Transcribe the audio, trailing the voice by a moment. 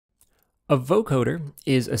A vocoder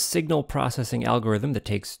is a signal processing algorithm that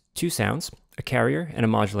takes two sounds, a carrier and a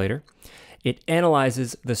modulator. It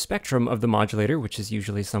analyzes the spectrum of the modulator, which is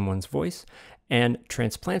usually someone's voice, and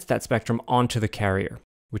transplants that spectrum onto the carrier,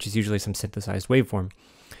 which is usually some synthesized waveform.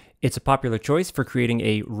 It's a popular choice for creating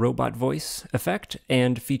a robot voice effect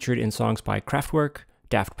and featured in songs by Kraftwerk,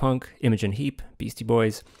 Daft Punk, Imogen Heap, Beastie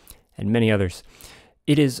Boys, and many others.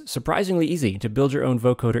 It is surprisingly easy to build your own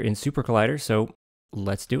vocoder in SuperCollider, so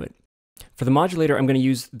let's do it. For the modulator, I'm going to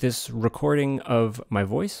use this recording of my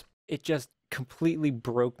voice. It just completely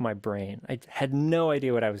broke my brain. I had no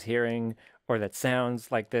idea what I was hearing or that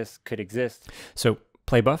sounds like this could exist. So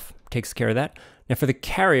PlayBuff takes care of that. Now for the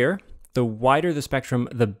carrier, the wider the spectrum,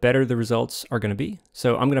 the better the results are going to be.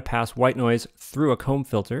 So I'm going to pass white noise through a comb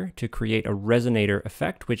filter to create a resonator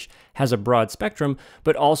effect, which has a broad spectrum,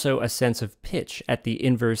 but also a sense of pitch at the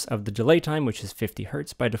inverse of the delay time, which is 50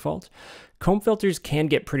 Hertz by default. Comb filters can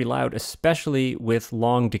get pretty loud, especially with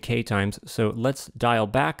long decay times. So let's dial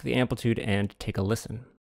back the amplitude and take a listen.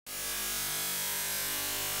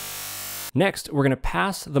 Next, we're going to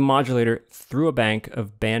pass the modulator through a bank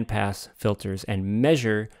of bandpass filters and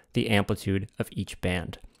measure the amplitude of each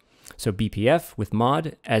band. So BPF with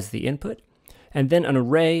mod as the input, and then an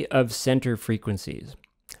array of center frequencies.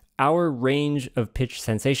 Our range of pitch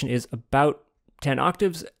sensation is about 10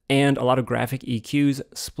 octaves, and a lot of graphic EQs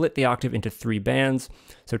split the octave into 3 bands.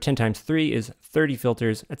 So 10 times 3 is 30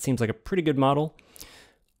 filters. That seems like a pretty good model.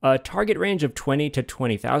 A target range of 20 to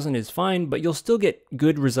 20,000 is fine, but you'll still get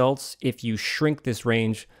good results if you shrink this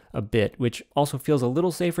range a bit, which also feels a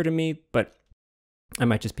little safer to me, but I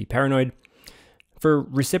might just be paranoid. For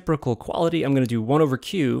reciprocal quality, I'm going to do 1 over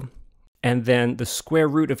Q, and then the square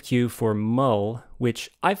root of Q for mull, which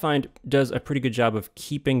I find does a pretty good job of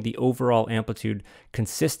keeping the overall amplitude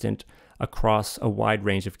consistent across a wide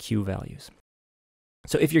range of Q values.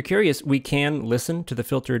 So if you're curious, we can listen to the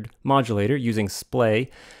filtered modulator using splay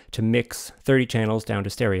to mix 30 channels down to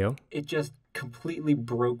stereo. It just completely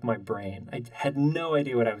broke my brain. I had no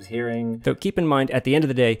idea what I was hearing. So keep in mind, at the end of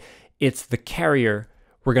the day, it's the carrier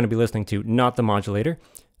we're going to be listening to, not the modulator.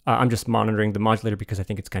 I'm just monitoring the modulator because I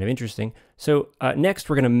think it's kind of interesting. So next,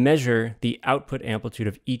 we're going to measure the output amplitude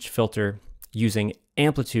of each filter using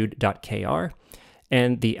amplitude.kr,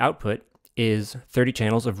 and the output is 30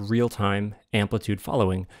 channels of real-time amplitude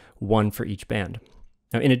following, 1 for each band.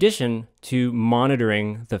 Now, in addition to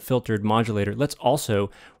monitoring the filtered modulator, let's also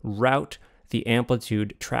route the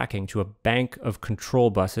amplitude tracking to a bank of control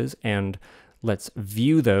buses, and let's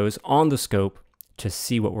view those on the scope to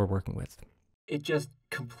see what we're working with. It just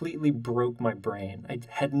completely broke my brain. I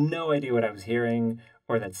had no idea what I was hearing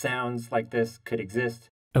or that sounds like this could exist.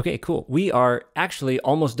 Okay, cool. We are actually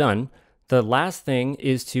almost done. The last thing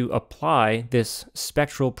is to apply this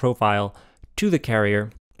spectral profile to the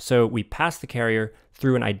carrier. So we pass the carrier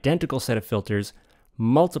through an identical set of filters,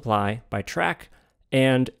 multiply by track,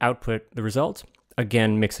 and output the result,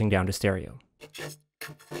 again mixing down to stereo. It just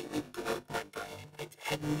completely broke my brain. I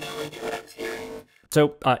had no idea what I was hearing.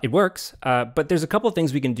 So it works, but there's a couple of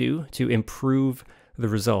things we can do to improve the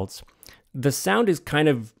results. The sound is kind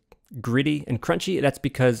of gritty and crunchy. That's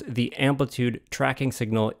because the amplitude tracking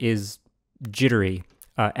signal is jittery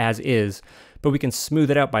as is, but we can smooth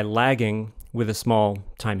it out by lagging with a small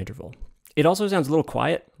time interval. It also sounds a little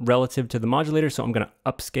quiet relative to the modulator, so I'm going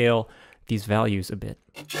to upscale these values a bit.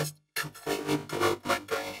 It just completely broke my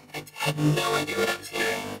brain. I had no idea what I was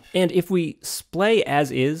hearing. And if we splay as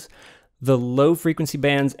is, the low frequency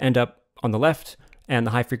bands end up on the left and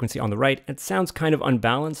the high frequency on the right. It sounds kind of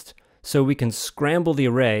unbalanced, so we can scramble the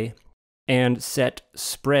array and set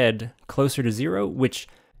spread closer to 0, which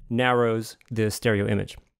narrows the stereo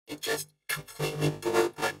image. It just completely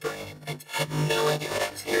broke my brain. I had no idea what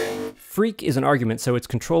I was hearing. Freak is an argument, so it's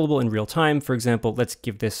controllable in real time. For example, let's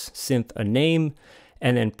give this synth a name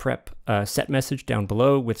and then prep a set message down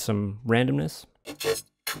below with some randomness. It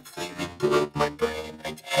just completely broke my brain.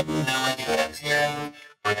 I had no idea what I was hearing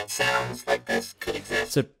or that sounds like this could exist.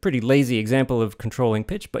 It's a pretty lazy example of controlling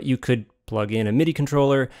pitch, but you could plug in a MIDI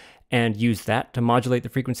controller and use that to modulate the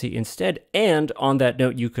frequency instead. And on that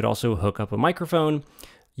note, you could also hook up a microphone,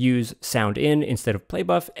 use sound in instead of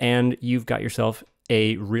PlayBuff, and you've got yourself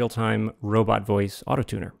a real-time robot voice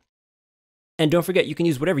autotuner. And don't forget, you can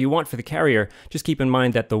use whatever you want for the carrier. Just keep in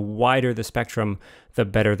mind that the wider the spectrum, the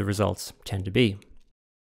better the results tend to be.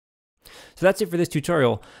 So that's it for this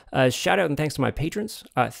tutorial. Shout out and thanks to my patrons.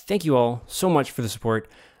 Thank you all so much for the support.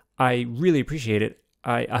 I really appreciate it.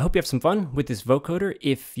 I hope you have some fun with this vocoder.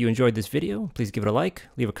 If you enjoyed this video, please give it a like,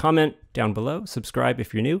 leave a comment down below, subscribe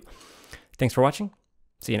if you're new. Thanks for watching.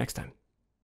 See you next time.